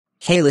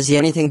Hey Lizzie,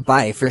 anything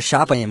buy for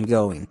shop I am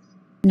going.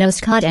 No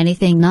Scott,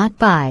 anything not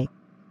buy.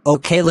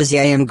 Okay Lizzie,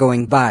 I am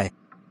going buy.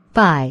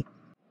 Buy.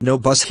 No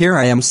bus here,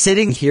 I am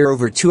sitting here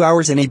over 2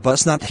 hours, any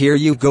bus not here,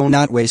 you go,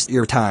 not waste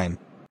your time.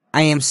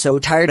 I am so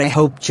tired, I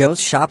hope Joe's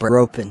shop are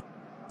open.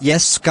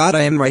 Yes Scott,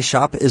 I am, my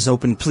shop is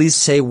open, please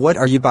say what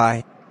are you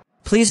buy?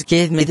 Please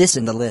give me this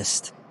in the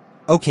list.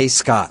 Okay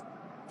Scott.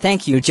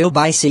 Thank you Joe,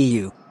 bye, see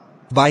you.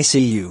 Bye,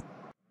 see you.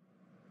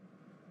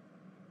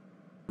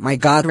 My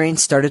God, rain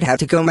started, how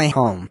to go my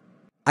home.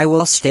 I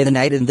will stay the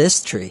night in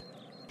this tree.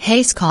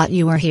 Hey Scott,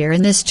 you are here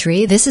in this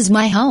tree, this is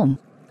my home.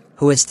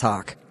 Who is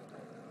talk?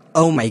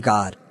 Oh my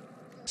God.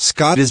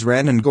 Scott is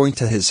ran and going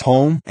to his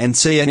home and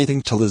say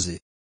anything to Lizzie.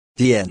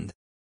 The end.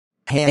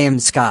 Hey, I am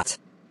Scott.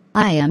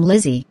 I am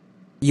Lizzie.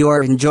 You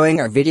are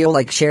enjoying our video,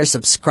 like, share,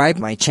 subscribe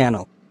my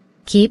channel.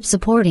 Keep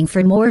supporting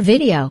for more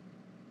video.